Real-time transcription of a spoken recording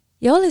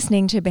You're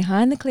listening to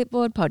Behind the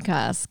Clipboard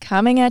podcast,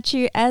 coming at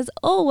you as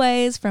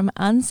always from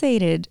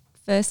unceded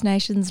First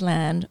Nations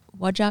land,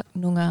 Whadjuk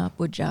Noongar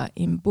Boodja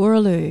in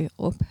Boorloo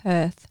or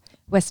Perth,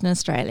 Western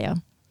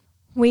Australia.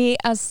 We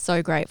are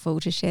so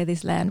grateful to share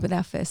this land with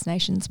our First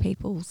Nations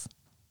peoples.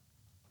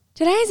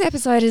 Today's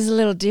episode is a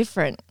little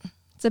different.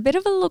 It's a bit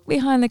of a look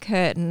behind the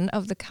curtain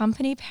of the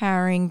company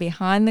powering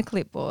Behind the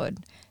Clipboard,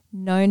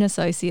 Known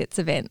Associates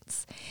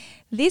Events.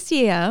 This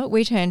year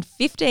we turned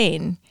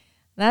 15.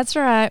 That's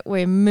right,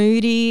 we're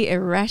moody,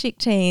 erratic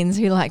teens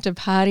who like to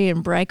party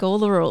and break all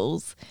the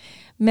rules.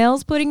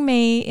 Mel's putting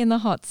me in the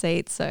hot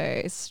seat,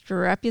 so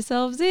strap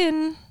yourselves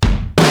in.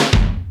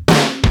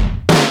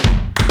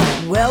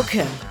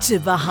 Welcome to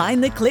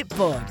Behind the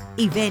Clipboard,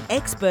 event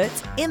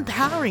experts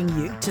empowering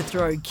you to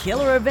throw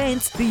killer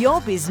events for your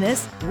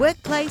business,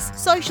 workplace,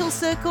 social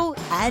circle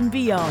and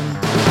beyond.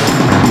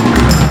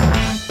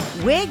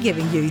 We're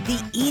giving you the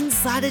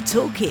insider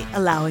toolkit,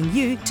 allowing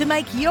you to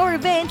make your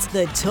event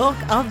the talk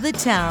of the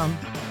town.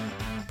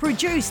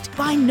 Produced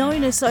by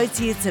Known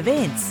Associates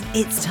Events,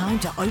 it's time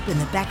to open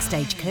the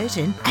backstage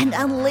curtain and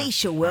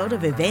unleash a world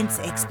of events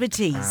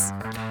expertise.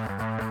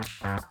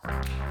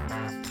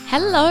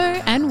 Hello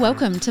and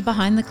welcome to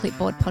Behind the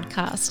Clipboard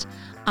podcast.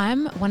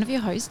 I'm one of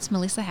your hosts,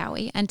 Melissa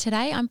Howie, and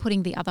today I'm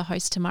putting the other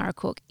host, Tamara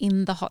Cook,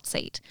 in the hot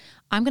seat.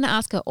 I'm going to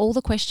ask her all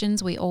the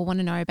questions we all want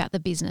to know about the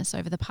business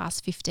over the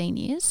past 15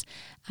 years,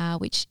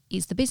 which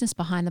is the business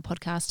behind the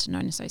podcast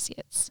Known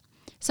Associates.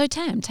 So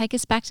Tam, take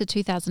us back to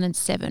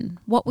 2007.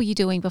 What were you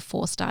doing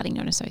before starting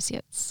Known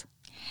Associates?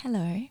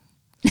 Hello.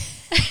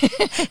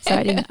 So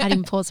I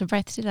didn't pause for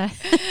breath, did I?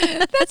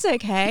 That's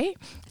okay.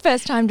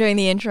 First time doing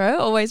the intro,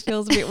 always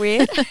feels a bit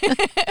weird.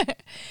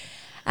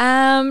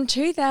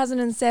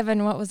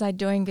 2007, what was I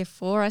doing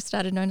before I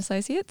started Known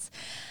Associates?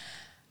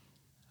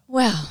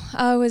 Well,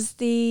 I was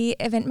the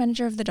event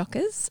manager of the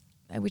Dockers,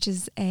 which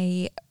is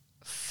a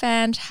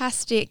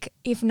fantastic,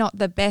 if not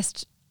the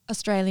best,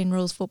 Australian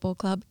rules football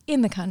club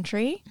in the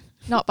country.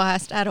 Not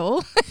biased at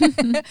all.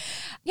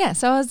 Yeah,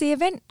 so I was the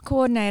event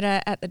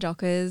coordinator at the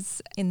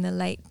Dockers in the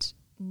late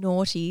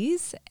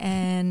noughties,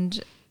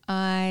 and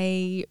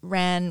we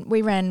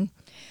ran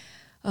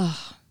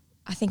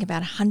I think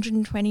about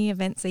 120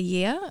 events a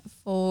year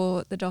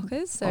for the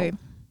Dockers. So,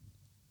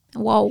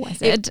 whoa, I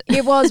said.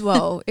 It was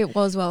well. It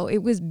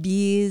was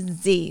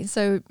busy.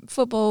 So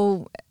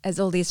football, as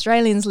all the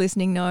Australians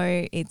listening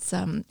know, it's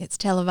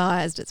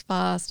televised, it's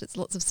fast, it's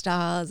lots of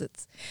stars.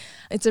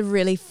 It's a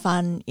really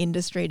fun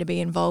industry to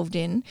be involved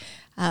in.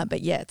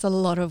 But yeah, it's a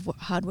lot of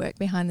hard work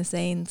behind the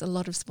scenes, a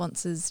lot of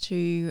sponsors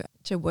to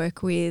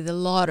work with, a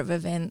lot of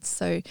events.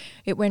 So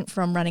it went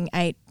from running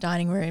 8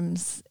 dining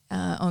rooms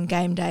on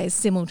game days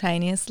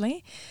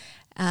simultaneously.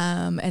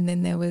 And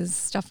then there was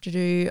stuff to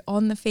do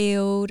on the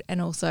field,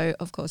 and also,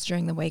 of course,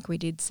 during the week we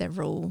did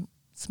several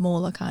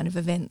smaller kind of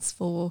events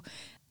for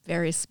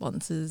various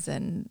sponsors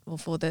or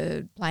for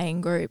the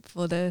playing group,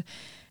 for the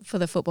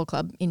football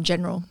club in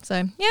general.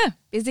 So yeah,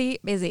 busy.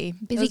 Busy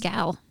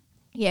gal.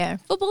 Yeah,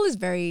 football is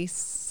very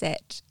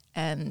set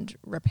and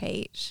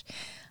repeat.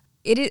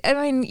 It is. I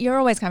mean, you're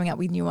always coming up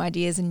with new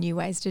ideas and new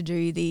ways to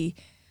do the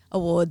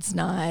awards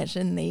night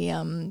and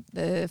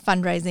the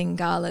fundraising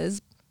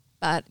galas,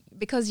 but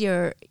because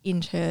you're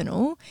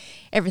internal,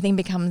 everything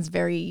becomes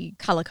very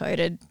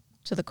colour-coded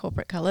to the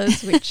corporate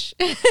colours, which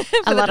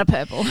a lot of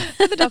purple.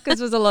 For the Dockers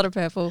was a lot of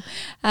purple.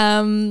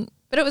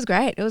 But it was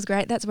great.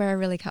 That's where I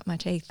really cut my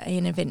teeth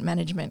in event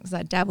management, because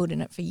I dabbled in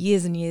it for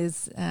years and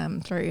years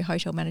through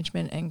hotel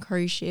management and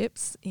cruise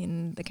ships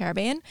in the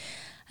Caribbean.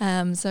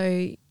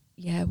 So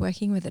yeah,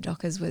 working with the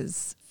Dockers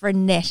was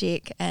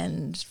frenetic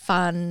and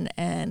fun,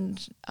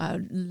 and I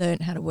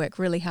learned how to work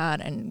really hard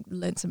and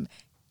learned some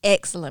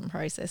excellent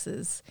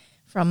processes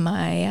from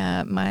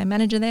my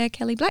manager there,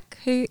 Kelly Black,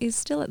 who is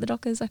still at the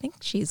Dockers. I think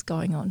she's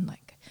going on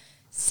like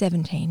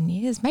 17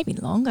 years, maybe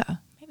longer,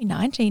 maybe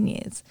 19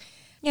 years.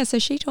 Yeah, so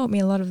she taught me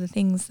a lot of the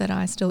things that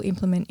I still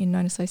implement in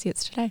Known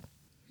Associates today.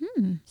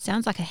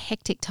 Sounds like a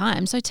hectic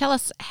time. So tell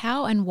us,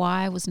 how and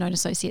why was Known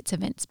Associates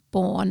Events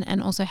born,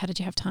 and also how did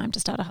you have time to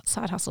start a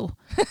side hustle?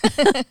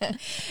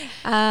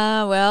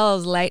 Well, I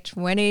was late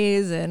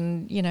 20s,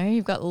 and,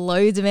 you've got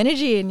loads of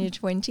energy in your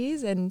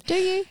 20s. And do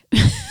you?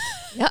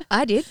 Yeah,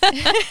 I did.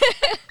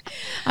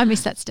 I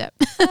missed that step.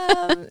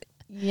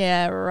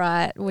 Yeah,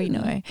 right. We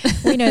know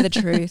the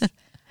truth.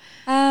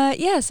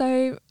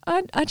 So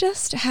I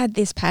just had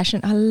this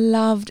passion. I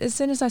loved, as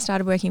soon as I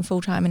started working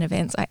full-time in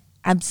events, I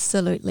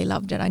absolutely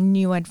loved it. I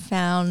knew I'd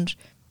found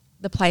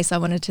the place I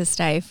wanted to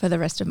stay for the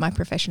rest of my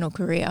professional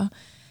career,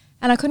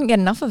 and I couldn't get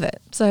enough of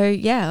it. So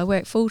yeah, I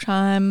worked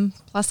full-time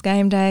plus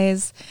game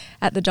days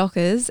at the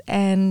Dockers,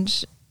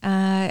 and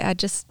I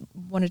just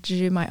wanted to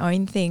do my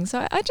own thing.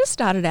 So I just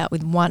started out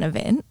with one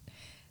event.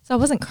 So I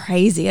wasn't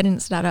crazy. I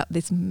didn't start up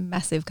this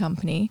massive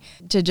company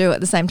to do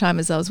at the same time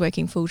as I was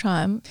working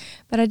full-time.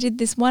 But I did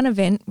this one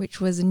event, which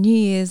was a New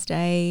Year's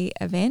Day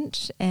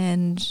event,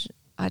 and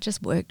I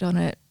just worked on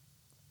it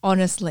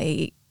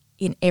honestly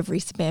in every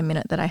spare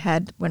minute that I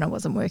had when I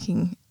wasn't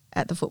working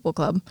at the football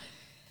club.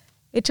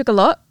 It took a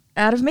lot.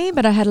 out of me,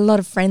 but I had a lot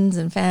of friends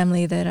and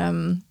family that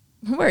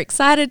were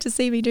excited to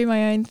see me do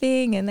my own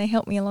thing, and they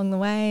helped me along the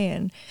way.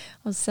 And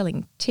I was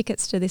selling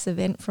tickets to this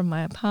event from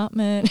my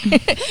apartment.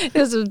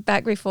 This was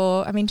back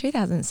before,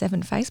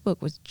 2007,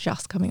 Facebook was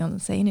just coming on the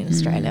scene in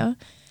Australia.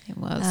 It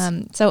was.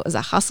 So it was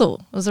a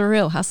hustle. It was a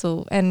real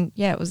hustle. And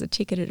yeah, it was a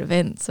ticketed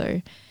event.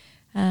 So,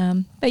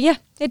 but yeah,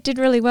 it did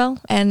really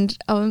well. And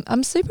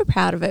I'm super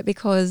proud of it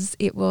because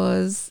it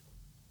was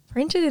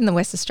printed in the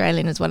West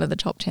Australian as one of the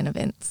top 10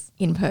 events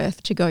in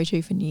Perth to go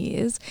to for New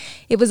Year's.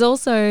 It was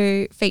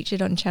also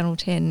featured on Channel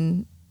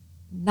 10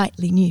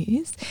 Nightly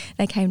News.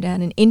 They came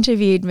down and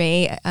interviewed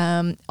me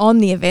on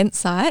the event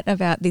site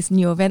about this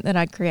new event that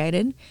I'd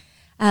created.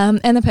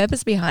 And the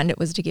purpose behind it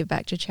was to give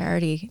back to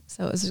charity.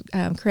 So it was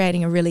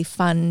creating a really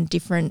fun,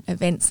 different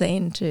event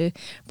scene to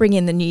bring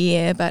in the new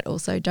year, but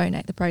also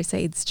donate the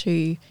proceeds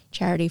to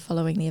charity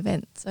following the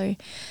event.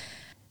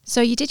 So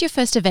you did your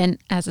first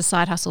event as a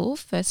side hustle,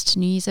 first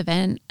New Year's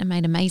event, and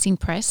made amazing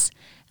press.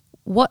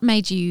 What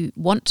made you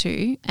want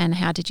to, and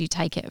how did you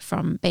take it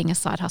from being a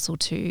side hustle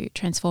to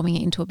transforming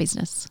it into a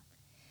business?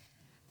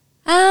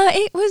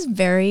 It was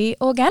very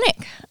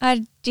organic.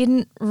 I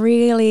didn't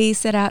really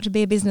set out to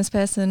be a business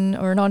person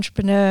or an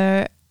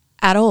entrepreneur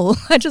at all.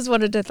 I just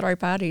wanted to throw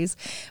parties.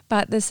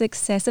 But the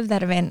success of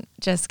that event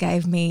just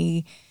gave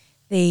me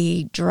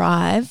the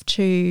drive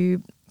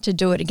to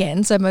do it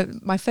again. So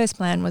my first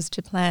plan was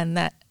to plan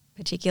that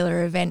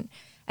particular event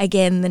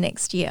again the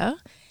next year.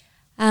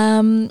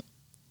 And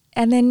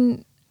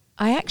then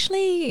I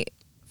actually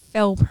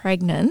fell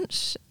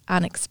pregnant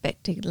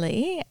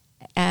unexpectedly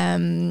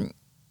and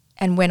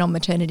went on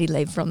maternity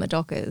leave from the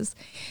Dockers.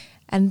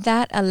 And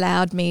that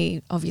allowed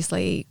me,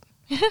 obviously,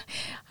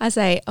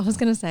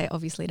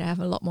 obviously to have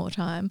a lot more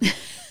time.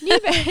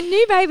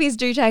 New babies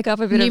do take up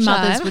a bit of time. New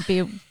mothers would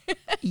be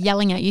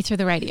yelling at you through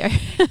the radio.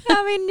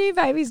 New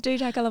babies do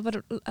take a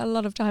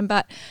lot of time,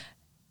 but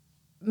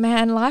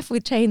man, life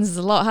with teens is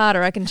a lot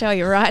harder, I can tell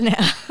you right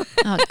now.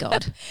 Oh,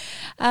 God.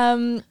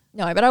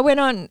 No, but I went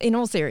on, in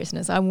all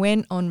seriousness, I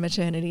went on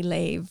maternity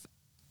leave,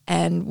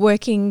 and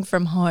working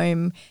from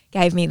home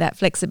gave me that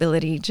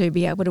flexibility to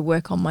be able to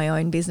work on my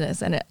own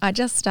business. And I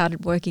just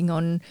started working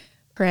on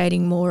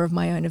creating more of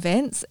my own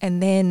events,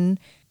 and then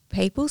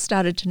people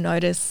started to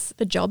notice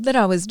the job that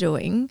I was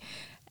doing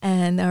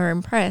and they were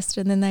impressed,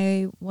 and then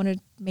they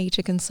wanted me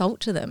to consult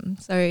to them.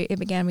 So it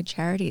began with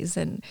charities,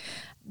 and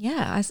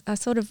yeah,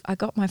 I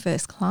got my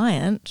first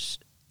client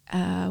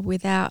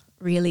without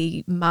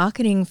really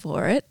marketing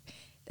for it.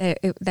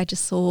 They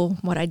just saw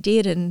what I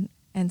did and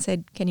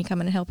said, can you come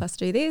and help us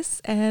do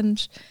this?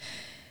 And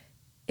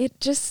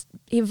it just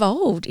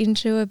evolved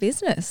into a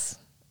business,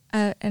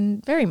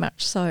 and very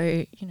much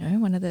so,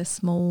 one of the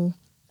small,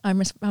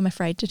 I'm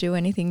afraid to do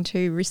anything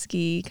too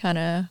risky kind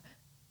of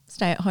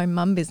stay-at-home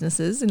mum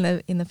businesses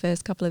in the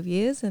first couple of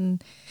years,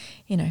 and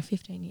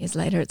 15 years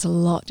later it's a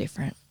lot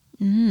different.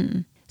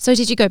 So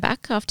did you go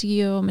back after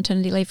your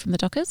maternity leave from the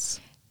Dockers?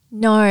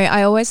 No,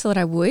 I always thought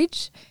I would,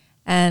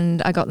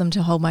 and I got them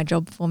to hold my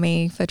job for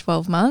me for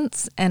 12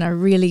 months, and I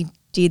really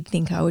did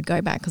think I would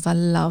go back because I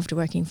loved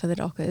working for the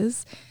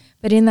Dockers.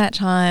 But in that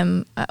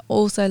time I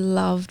also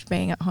loved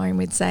being at home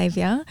with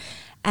Xavier,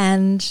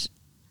 and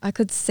I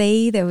could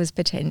see there was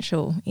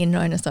potential in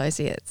Known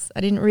Associates.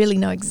 I didn't really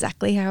know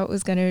exactly how it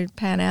was going to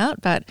pan out,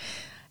 but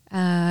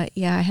I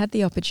had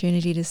the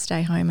opportunity to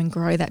stay home and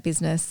grow that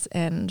business,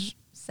 and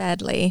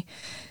sadly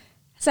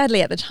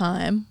at the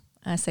time,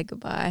 I said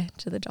goodbye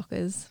to the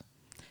Dockers.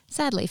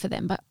 Sadly for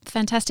them, but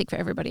fantastic for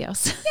everybody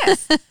else.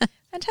 Yes,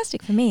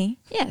 fantastic for me.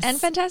 Yes. And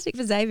fantastic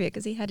for Xavier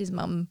because he had his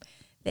mum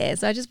there.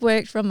 So I just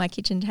worked from my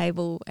kitchen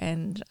table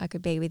and I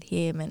could be with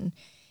him, and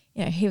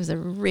he was a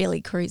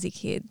really cruisy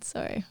kid,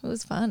 so it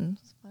was fun.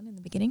 It was fun in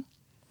the beginning.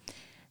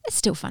 It's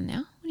still fun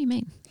now. What do you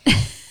mean?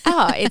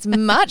 Oh, it's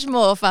much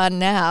more fun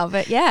now.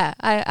 But yeah,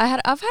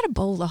 I've had a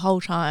ball the whole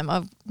time.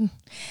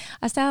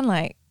 I sound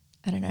like,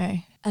 I don't know,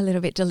 a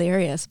little bit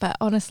delirious, but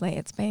honestly,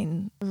 it's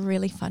been a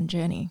really fun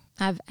journey.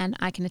 And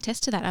I can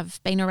attest to that.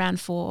 I've been around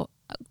for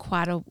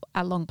quite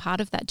a long part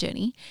of that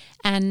journey,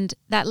 and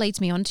that leads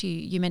me on to,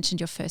 you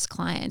mentioned your first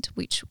client,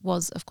 which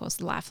was, of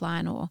course,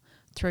 Lifeline or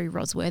through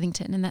Ros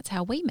Worthington, and that's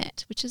how we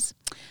met, which is,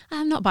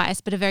 I'm not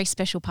biased, but a very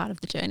special part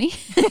of the journey.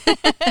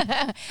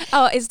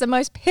 Oh, it's the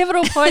most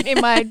pivotal point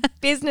in my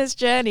business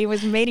journey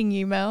was meeting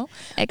you, Mel.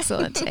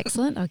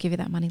 Excellent. I'll give you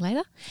that money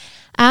later.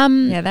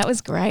 Yeah, that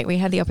was great. We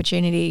had the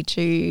opportunity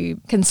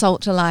to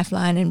consult to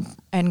Lifeline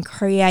and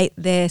create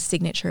their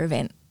signature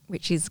event,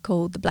 which is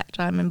called the Black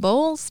Diamond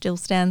Ball, still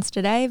stands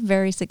today,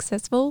 very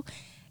successful.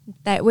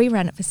 We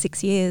ran it for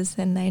 6 years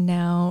and they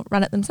now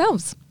run it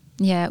themselves.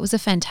 Yeah, it was a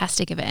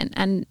fantastic event,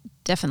 and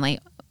definitely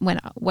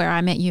where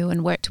I met you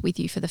and worked with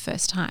you for the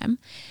first time.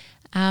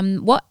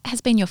 What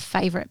has been your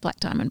favourite Black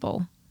Diamond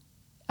Ball?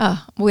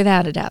 Oh,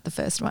 without a doubt, the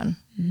first one.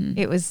 Mm-hmm.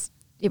 It was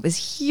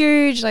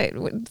huge. Like,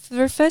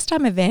 for a first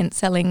time event,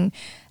 selling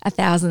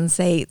 1,000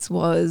 seats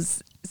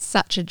was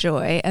such a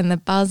joy, and the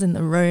buzz in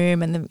the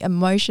room and the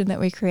emotion that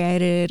we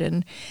created,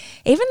 and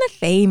even the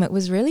theme, it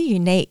was really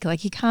unique.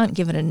 Like, you can't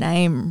give it a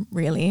name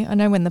really. I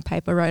know when the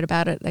paper wrote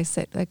about it,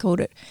 they called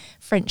it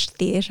French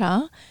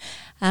theatre.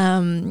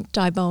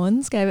 Di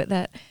Bowens gave it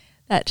that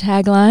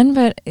tagline,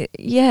 but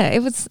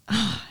it was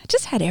it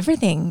just had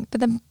everything.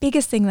 But the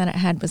biggest thing that it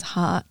had was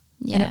heart.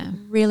 Yeah. And it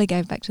really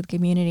gave back to the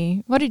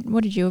community. What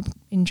did you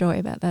enjoy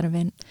about that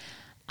event?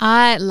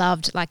 I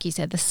loved, like you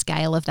said, the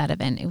scale of that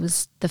event. It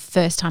was the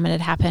first time it had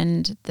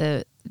happened.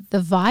 The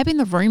vibe in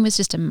the room was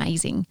just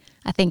amazing.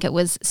 I think it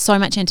was so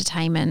much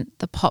entertainment.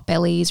 The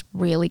Potbellies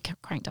really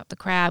cranked up the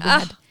crowd.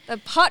 The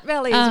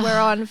Potbellies were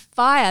on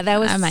fire. They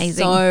were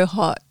amazing. So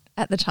hot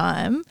at the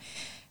time.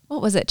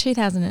 What was it,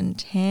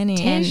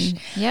 2010-ish?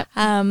 10, yep.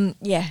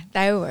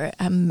 They were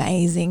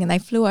amazing, and they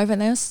flew over,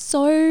 and they were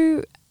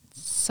so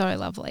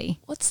lovely.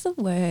 What's the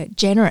word?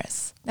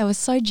 Generous. They were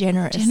so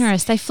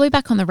generous. They flew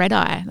back on the red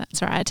eye,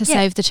 that's right, to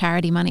save the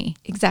charity money.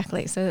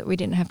 Exactly, so that we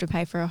didn't have to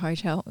pay for a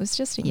hotel. It was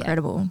just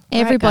incredible.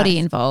 Yeah. Everybody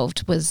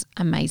involved was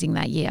amazing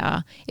that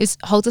year. It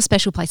holds a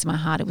special place in my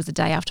heart. It was the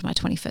day after my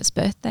 21st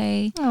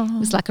birthday. Oh. It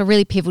was like a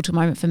really pivotal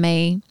moment for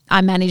me.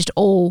 I managed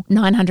all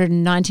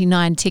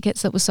 999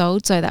 tickets that were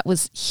sold, so that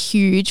was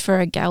huge for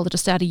a gal that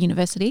just started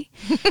university.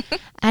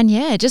 And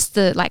just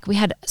we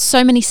had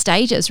so many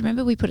stages.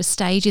 Remember, we put a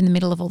stage in the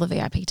middle of all the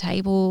VIP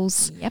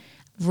tables. Yep.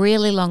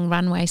 Really long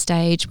runway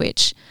stage,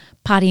 which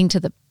partying to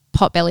the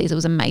Potbellies, it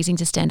was amazing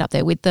to stand up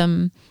there with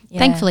them. Yeah.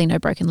 Thankfully, no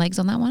broken legs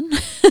on that one.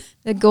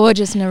 The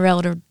gorgeous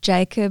Narelda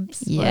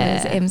Jacobs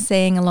was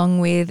emceeing along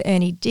with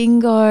Ernie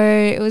Dingo.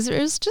 It was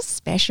just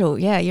special.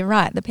 Yeah, you're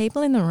right. The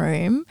people in the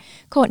room,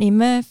 Courtney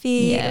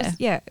Murphy.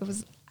 It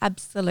was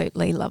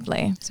absolutely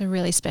lovely. It's a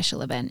really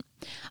special event.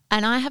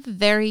 And I have a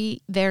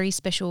very, very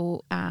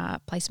special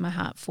place in my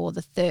heart for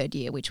the third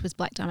year, which was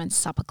Black Diamond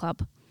Supper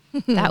Club.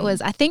 That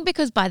was, I think,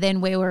 because by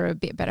then we were a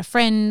bit better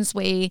friends.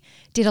 We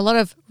did a lot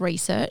of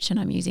research, and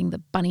I'm using the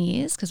bunny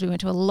ears because we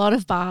went to a lot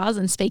of bars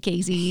and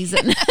speakeasies,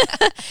 and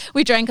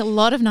we drank a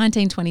lot of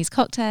 1920s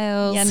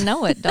cocktails. Yeah,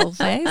 know it,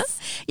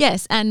 Dollface.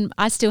 Yes, and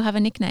I still have a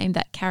nickname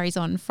that carries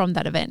on from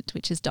that event,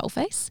 which is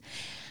Dollface.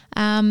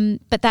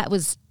 But that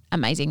was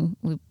amazing.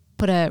 We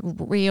put a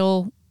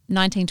real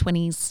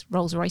 1920s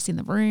Rolls Royce in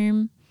the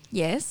room.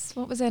 Yes.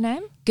 What was her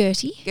name?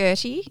 Gertie.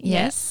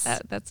 Yes.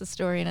 That's a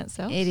story in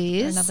itself. It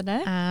is. For another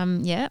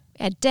day.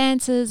 Had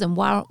dancers and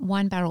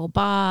wine barrel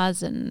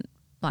bars and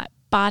like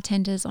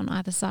bartenders on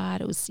either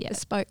side. It was,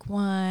 bespoke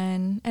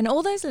wine and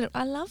all those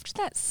I loved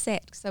that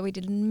set. So we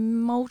did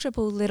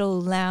multiple little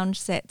lounge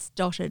sets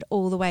dotted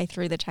all the way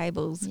through the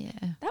tables. Yeah.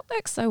 That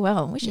works so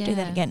well. We should do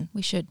that again.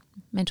 We should.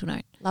 Mental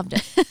note. Loved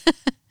it.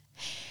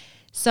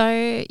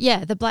 So,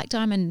 the Black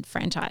Diamond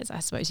franchise, I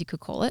suppose you could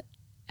call it,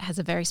 has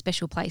a very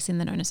special place in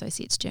the Known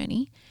Associates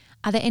journey.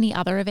 Are there any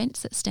other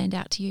events that stand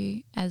out to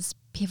you as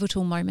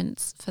pivotal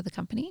moments for the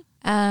company?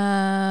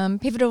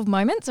 Pivotal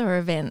moments or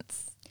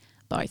events?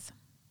 Both.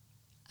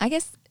 I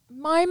guess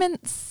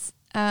moments.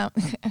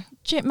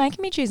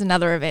 Making me choose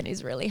another event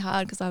is really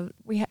hard because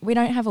we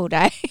don't have all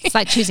day. It's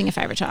like choosing a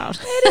favourite child.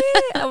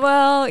 It is.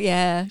 Well,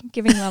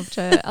 giving love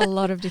to a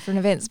lot of different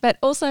events, but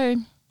also,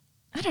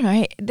 I don't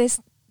know,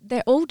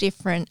 they're all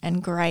different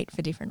and great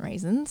for different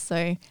reasons.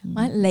 So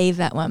might leave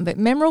that one. But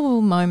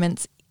memorable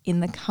moments in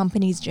the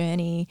company's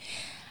journey,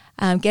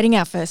 getting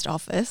our first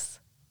office,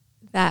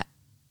 that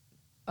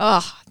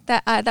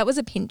was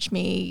a pinch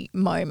me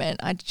moment.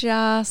 I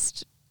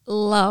just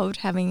loved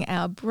having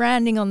our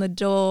branding on the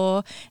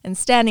door and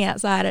standing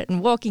outside it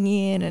and walking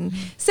in and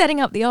setting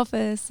up the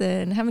office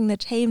and having the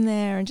team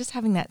there and just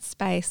having that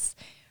space,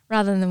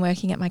 rather than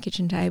working at my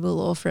kitchen table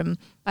or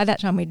by that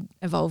time we'd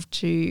evolved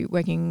to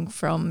working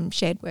from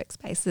shared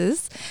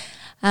workspaces.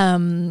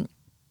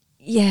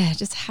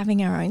 Just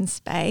having our own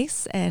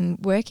space and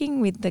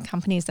working with the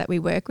companies that we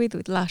work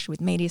with Lush,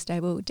 with Media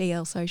Stable,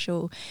 DL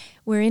Social.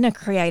 We're in a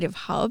creative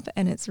hub,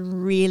 and it's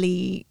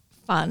really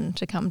fun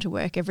to come to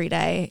work every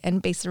day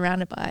and be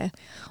surrounded by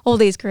all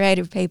these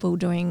creative people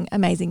doing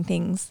amazing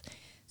things.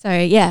 So,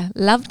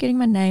 loved getting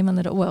my name on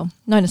the door. Well,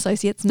 Known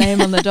Associates'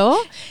 name on the door,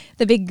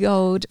 the big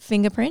gold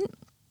fingerprint.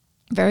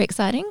 Very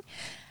exciting.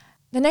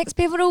 The next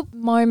pivotal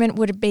moment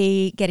would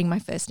be getting my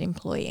first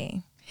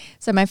employee.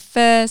 So my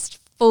first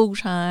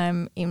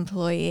full-time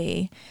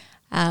employee.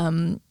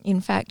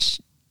 In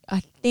fact, I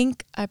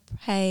think I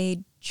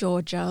paid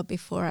Georgia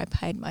before I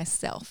paid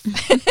myself,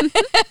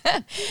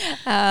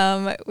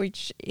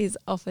 which is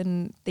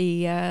often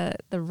the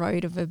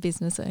road of a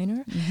business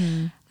owner.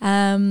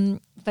 Mm-hmm.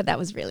 But that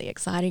was really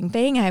exciting.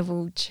 Being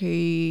able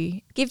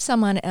to give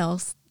someone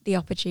else the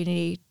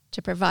opportunity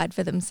to provide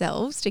for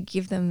themselves, to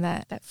give them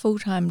that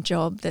full-time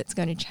job that's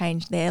going to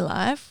change their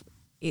life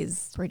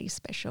is pretty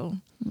special.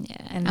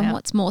 Yeah. And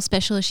what's more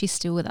special is she's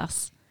still with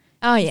us.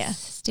 Oh, yeah.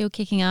 Still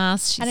kicking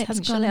ass. She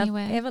hasn't gone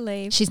anywhere. Ever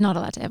leave. She's not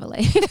allowed to ever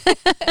leave.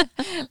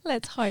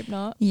 Let's hope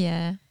not.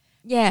 Yeah.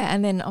 Yeah,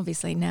 and then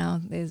obviously now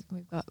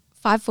we've got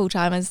 5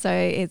 full-timers, so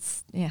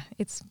it's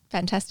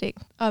fantastic.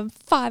 I've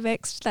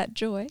 5x'd that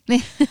joy.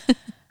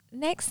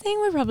 Next thing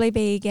would probably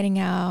be getting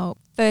our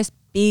first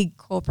big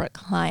corporate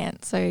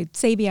client. So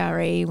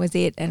CBRE was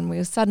it, and we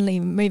were suddenly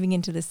moving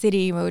into the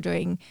city. We were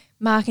doing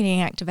marketing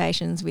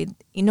activations with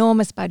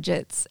enormous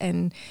budgets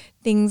and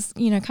things,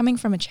 you know, coming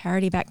from a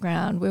charity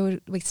background.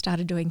 We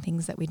started doing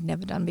things that we'd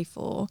never done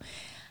before.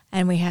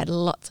 And we had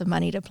lots of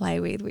money to play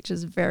with, which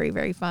was very,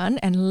 very fun,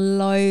 and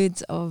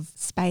loads of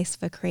space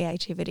for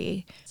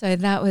creativity. So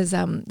that was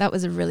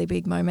a really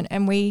big moment.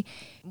 And we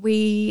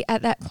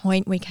at that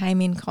point we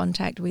came in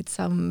contact with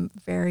some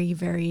very,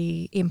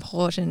 very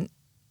important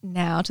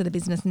now to the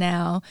business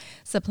now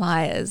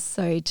suppliers.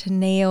 So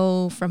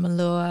Tennille from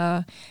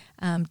Allure,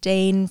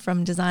 Dean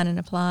from Design and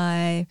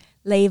Apply,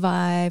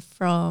 Levi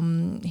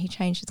he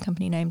changed his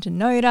company name to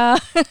Noda.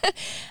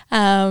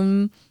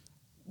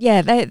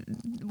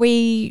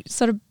 We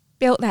sort of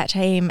built that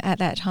team at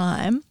that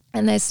time,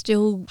 and they're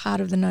still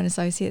part of the Known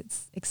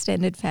Associates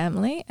extended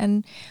family.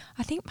 And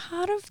I think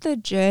part of the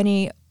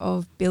journey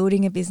of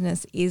building a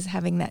business is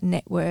having that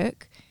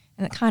network,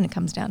 and it kind of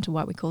comes down to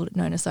why we call it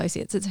Known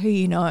Associates. It's who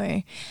you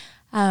know.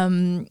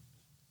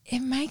 It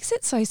makes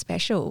it so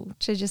special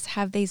to just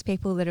have these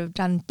people that have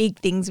done big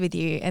things with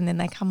you, and then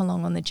they come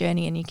along on the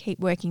journey and you keep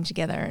working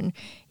together and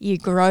you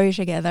grow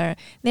together.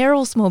 They're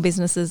all small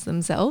businesses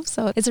themselves,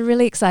 so it's a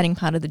really exciting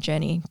part of the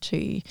journey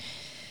to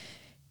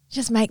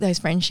just make those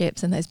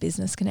friendships and those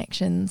business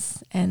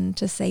connections and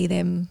to see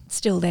them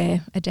still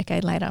there a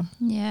decade later.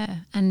 Yeah,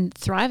 and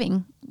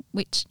thriving,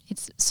 which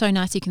it's so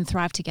nice you can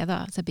thrive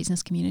together as a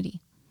business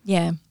community.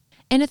 Yeah.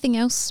 Anything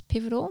else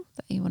pivotal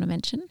that you want to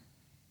mention?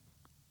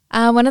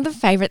 One of the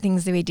favourite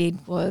things that we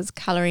did was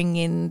colouring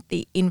in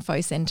the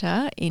info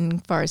centre in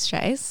Forest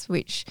Chase,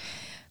 which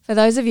for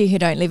those of you who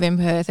don't live in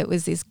Perth, it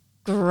was this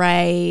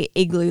grey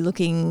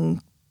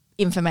igloo-looking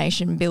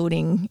information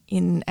building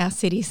in our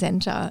city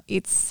centre.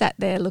 It's sat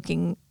there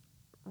looking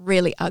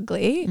really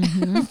ugly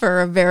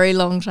for a very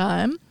long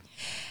time.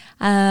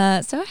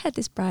 So I had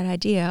this bright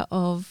idea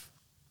of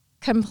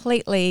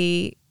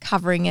completely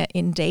covering it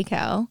in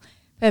decal,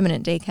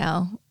 permanent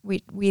decal,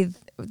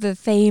 with the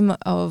theme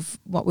of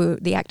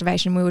the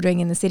activation we were doing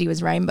in the city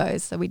was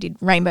rainbows. So we did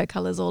rainbow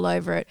colours all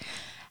over it.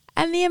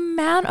 And the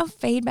amount of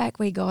feedback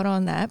we got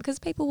on that, because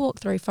people walk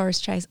through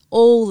Forest Chase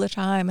all the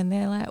time and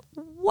they're like,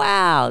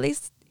 wow, we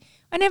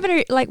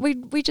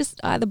just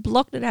either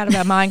blocked it out of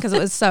our mind because it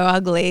was so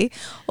ugly,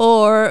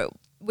 or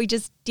we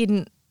just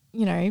didn't,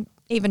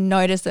 even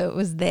notice that it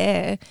was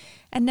there.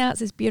 And now it's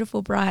this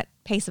beautiful, bright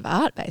piece of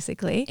art,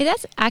 basically.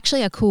 That's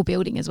actually a cool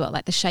building as well.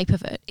 Like the shape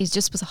of it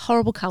was a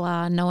horrible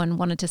colour. No one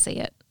wanted to see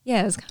it.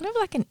 Yeah, it was kind of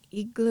like an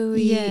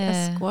igloo-y,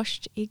 a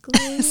squashed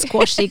igloo.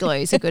 Squashed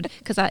igloos are good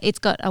because it's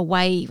got a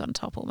wave on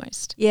top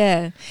almost.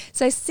 Yeah.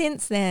 So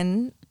since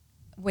then,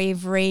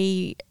 we've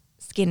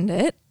re-skinned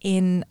it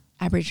in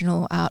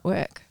Aboriginal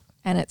artwork,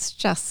 and it's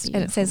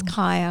and it says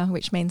Kaya,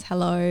 which means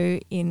hello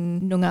in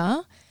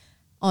Noongar,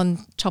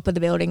 on top of the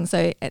building.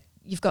 So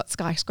you've got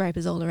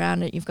skyscrapers all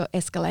around it. You've got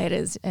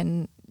escalators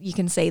and you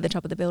can see the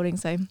top of the building.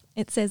 So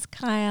it says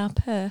Kaya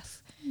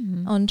Perth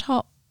on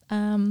top.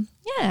 I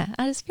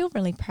just feel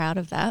really proud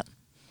of that.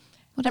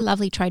 What a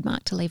lovely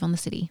trademark to leave on the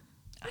city.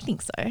 I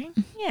think so,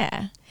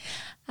 yeah.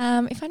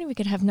 If only we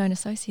could have Known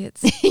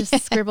Associates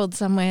just scribbled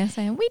somewhere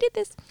saying, we did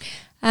this.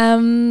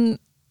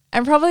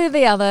 And probably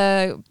the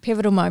other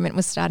pivotal moment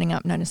was starting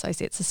up Known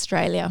Associates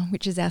Australia,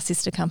 which is our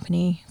sister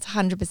company. It's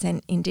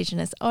 100%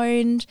 Indigenous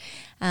owned,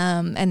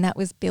 and that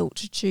was built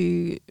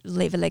to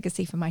leave a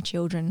legacy for my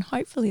children.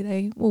 Hopefully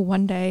they will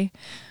one day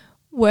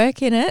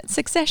work in it.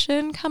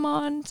 Succession, come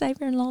on,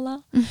 Xavier and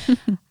Lola.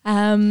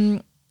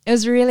 It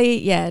was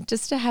really,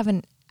 just to have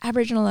an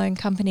Aboriginal-owned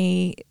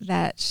company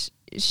that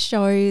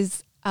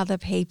shows other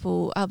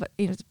people,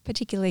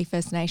 particularly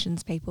First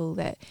Nations people,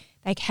 that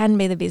they can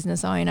be the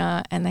business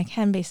owner and they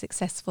can be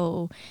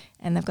successful,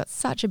 and they've got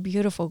such a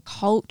beautiful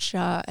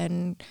culture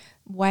and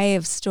way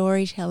of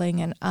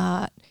storytelling and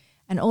art,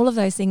 and all of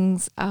those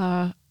things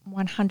are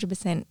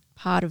 100%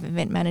 part of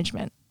event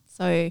management.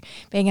 So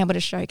being able to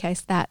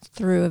showcase that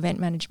through event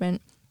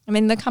management. I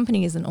mean, the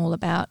company isn't all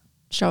about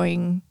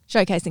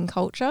showcasing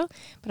culture,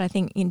 but I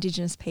think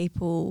Indigenous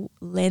people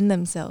lend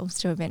themselves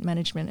to event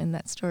management and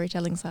that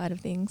storytelling side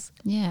of things.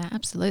 Yeah,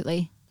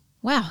 absolutely.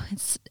 Wow,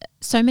 it's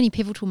so many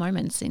pivotal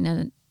moments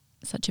in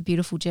such a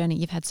beautiful journey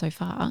you've had so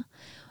far.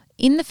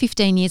 In the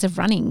 15 years of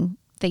running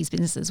these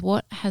businesses,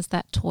 what has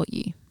that taught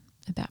you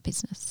about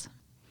business?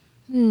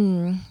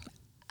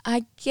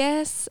 I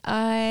guess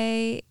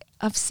I've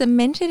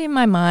cemented in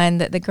my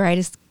mind that the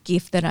greatest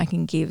gift that I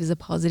can give is a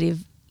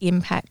positive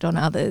impact on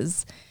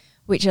others,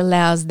 which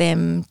allows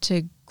them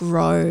to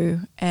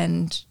grow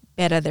and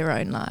better their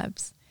own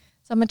lives.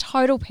 So I'm a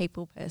total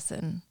people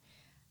person,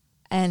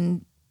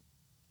 and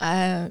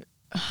I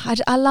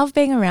love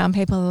being around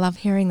people. I love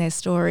hearing their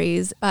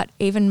stories, but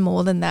even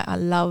more than that, I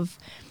love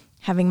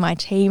having my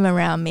team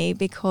around me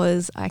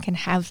because I can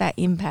have that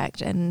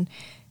impact, and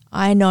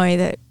I know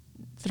that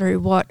through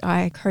what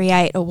I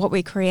create or what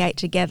we create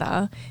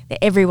together,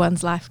 that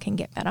everyone's life can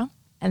get better.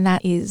 And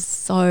that is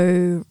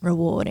so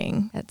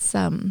rewarding. That's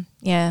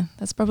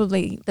that's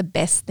probably the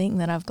best thing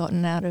that I've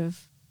gotten out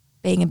of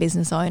being a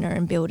business owner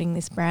and building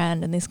this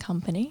brand and this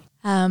company.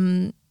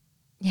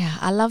 Yeah,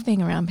 I love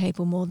being around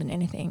people more than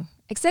anything,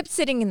 except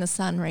sitting in the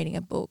sun reading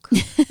a book,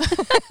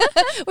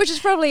 which is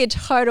probably a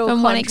total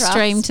From one contrast.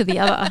 extreme to the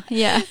other.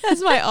 Yeah.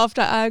 That's my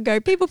after. I go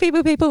people,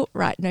 people, people.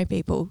 Right, no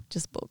people,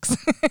 just books.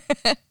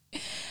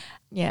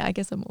 Yeah, I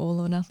guess I'm all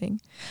or nothing.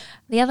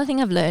 The other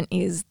thing I've learned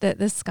is that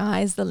the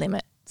sky is the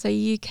limit. So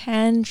you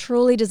can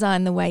truly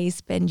design the way you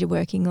spend your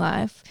working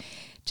life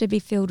to be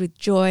filled with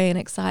joy and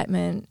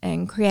excitement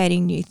and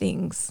creating new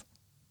things.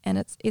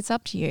 And it's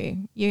up to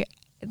you.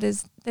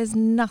 There's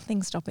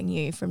nothing stopping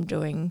you from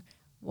doing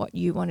what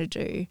you want to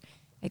do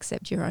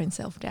except your own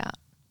self-doubt,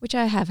 which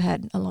I have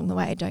had along the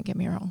way, don't get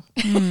me wrong.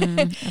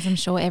 As I'm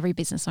sure every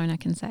business owner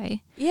can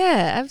say.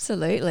 Yeah,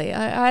 absolutely.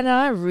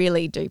 I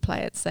really do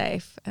play it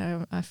safe.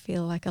 I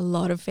feel like a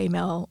lot of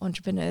female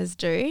entrepreneurs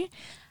do.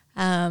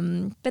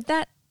 But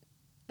that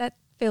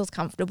feels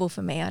comfortable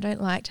for me. I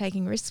don't like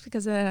taking risks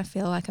because then I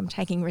feel like I'm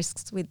taking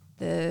risks with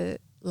the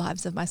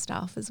lives of my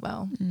staff as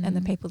well and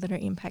the people that are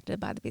impacted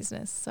by the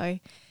business. So,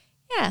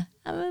 yeah,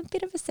 I'm a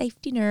bit of a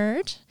safety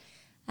nerd.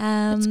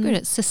 It's good.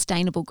 It's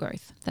sustainable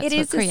growth. That's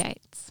what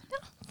creates.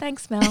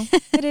 Thanks, Mel.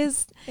 It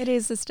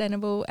is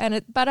sustainable,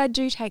 but I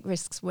do take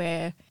risks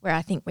where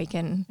I think we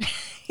can.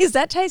 Is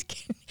that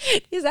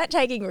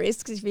taking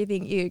risks if you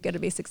think you're going to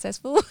be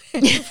successful?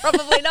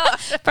 Probably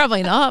not.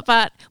 Probably not.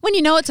 But when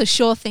you know it's a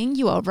sure thing,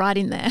 you are right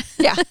in there.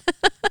 Yeah,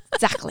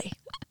 exactly.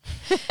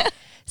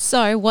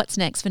 So, what's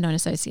next for Known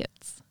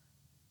Associates?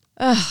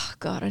 Oh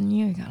God, I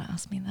knew you were going to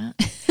ask me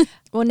that.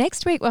 Well,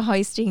 next week we're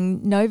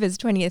hosting Nova's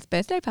 20th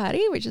birthday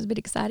party, which is a bit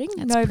exciting.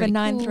 That's Nova pretty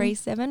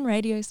 937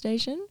 radio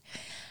station.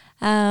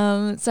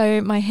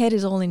 So my head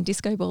is all in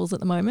disco balls at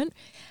the moment.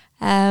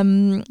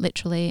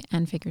 Literally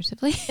and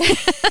figuratively.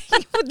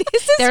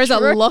 There is a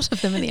lot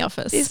of them in the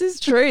office. This is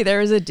true.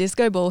 There is a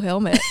disco ball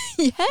helmet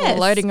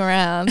floating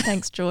around.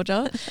 Thanks,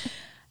 Georgia.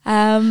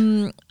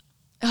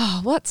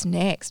 What's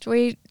next?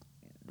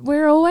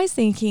 We're always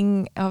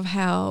thinking of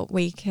how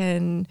we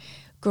can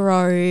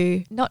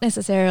grow, not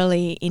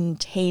necessarily in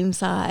team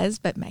size,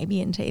 but maybe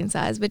in team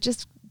size, but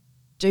just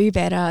do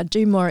better,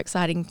 do more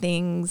exciting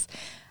things.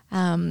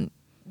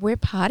 We're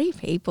party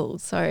people,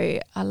 so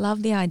I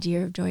love the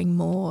idea of doing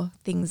more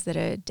things that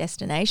are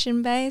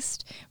destination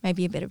based,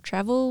 maybe a bit of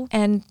travel,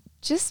 and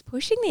just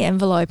pushing the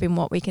envelope in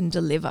what we can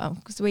deliver,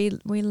 because we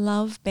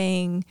love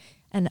being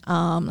an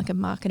arm, like a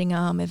marketing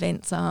arm,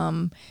 events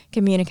arm,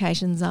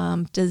 communications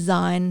arm,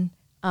 design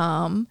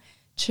arm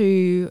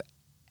to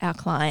our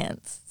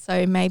clients.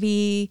 So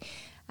maybe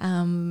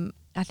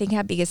I think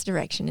our biggest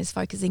direction is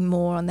focusing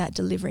more on that,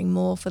 delivering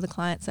more for the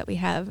clients that we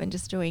have and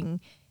just doing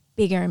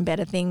bigger and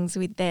better things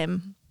with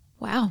them.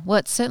 Wow. Well,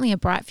 it's certainly a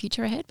bright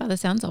future ahead by the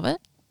sounds of it.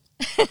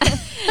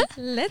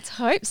 Let's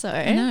hope so.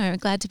 I know.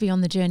 Glad to be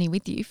on the journey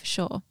with you for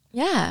sure.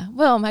 Yeah.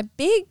 Well, my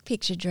big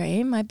picture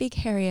dream, my big,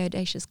 hairy,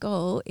 audacious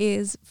goal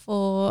is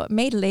for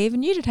me to leave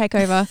and you to take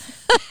over.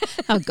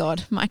 Oh,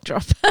 God. Mic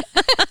drop.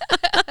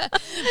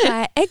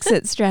 My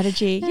exit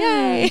strategy.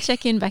 Yay.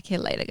 Check in back here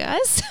later,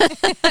 guys.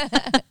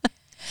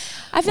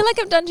 I feel like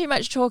I've done too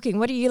much talking.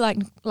 What do you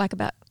like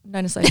about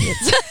Known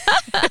Associates?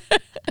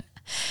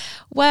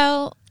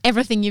 Well,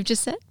 everything you've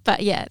just said.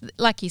 But yeah,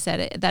 like you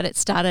said, that it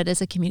started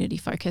as a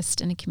community-focused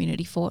and a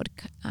community-forward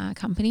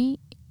company.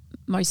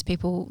 Most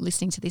people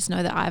listening to this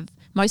know that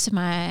most of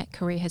my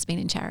career has been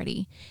in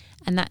charity,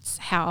 and that's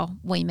how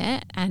we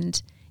met,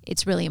 and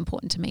it's really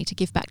important to me to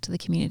give back to the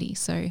community.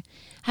 So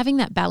having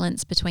that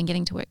balance between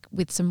getting to work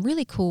with some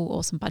really cool,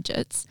 awesome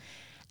budgets,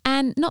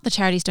 and not the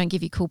charities don't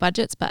give you cool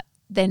budgets, but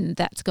then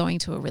that's going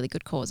to a really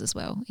good cause as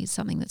well, is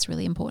something that's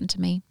really important to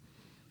me.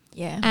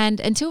 Yeah. And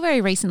until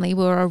very recently,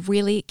 we were a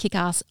really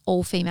kick-ass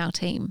all-female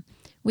team,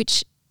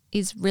 which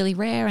is really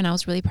rare and I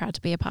was really proud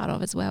to be a part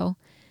of as well.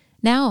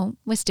 Now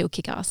we're still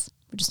kick-ass.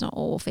 We're just not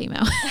all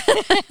female.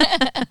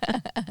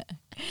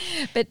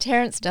 But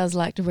Terence does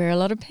like to wear a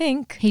lot of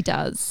pink. He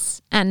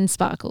does. And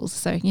sparkles.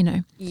 So,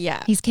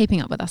 Yeah. he's keeping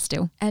up with us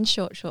still. And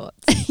short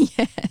shorts.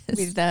 Yes.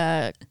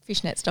 With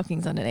fishnet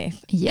stockings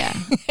underneath. Yeah.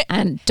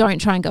 And don't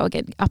try and go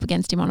up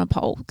against him on a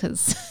pole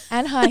because...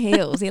 And high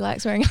heels. He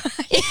likes wearing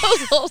high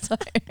heels also.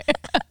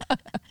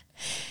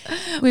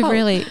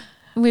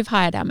 We've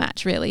hired our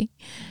match, really.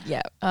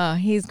 Yeah. Oh,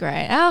 he's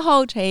great. Our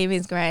whole team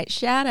is great.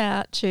 Shout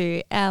out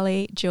to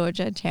Ali,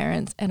 Georgia,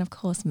 Terence, and of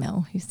course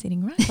Mel, who's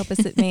sitting right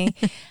opposite me.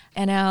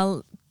 And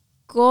our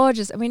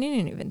gorgeous, we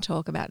didn't even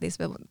talk about this,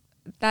 but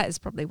that is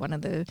probably one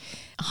of the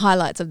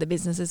highlights of the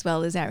business as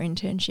well, is our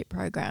internship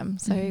program.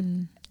 So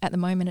at the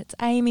moment it's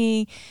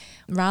Amy.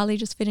 Riley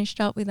just finished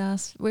up with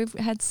us. We've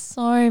had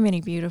so many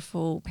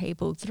beautiful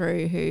people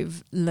through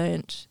who've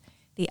learnt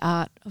the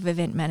art of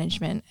event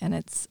management, and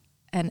it's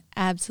an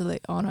absolute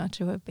honour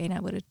to have been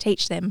able to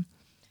teach them.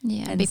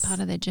 Yeah, and be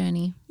part of their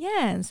journey.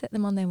 Yeah, and set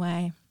them on their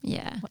way.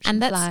 Yeah.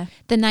 And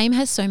the name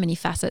has so many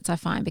facets, I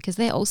find, because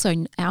they're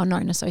also our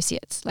known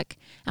associates. Like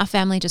our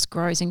family just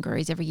grows and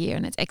grows every year,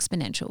 and it's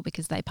exponential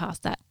because they pass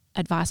that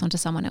advice on to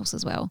someone else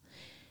as well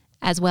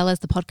as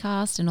the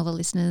podcast and all the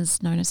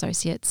listeners, known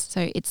associates.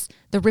 So it's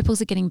the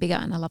ripples are getting bigger,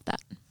 and I love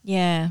that.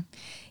 Yeah.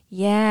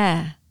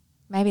 Yeah.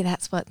 Maybe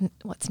that's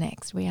what's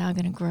next. We are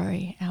going to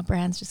grow. Our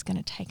brand's just going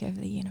to take over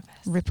the universe.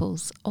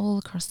 Ripples all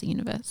across the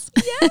universe.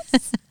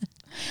 Yes.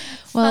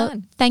 Well,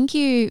 Fun. thank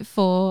you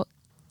for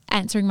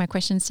answering my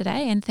questions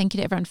today, and thank you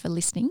to everyone for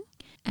listening.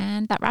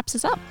 And that wraps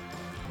us up.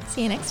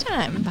 See you next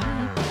time.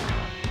 Bye.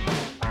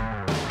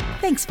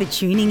 Thanks for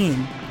tuning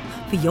in.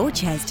 For your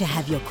chance to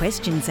have your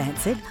questions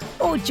answered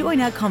or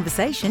join our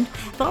conversation,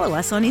 follow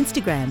us on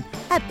Instagram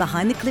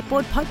 @Behind the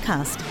Clipboard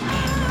Podcast.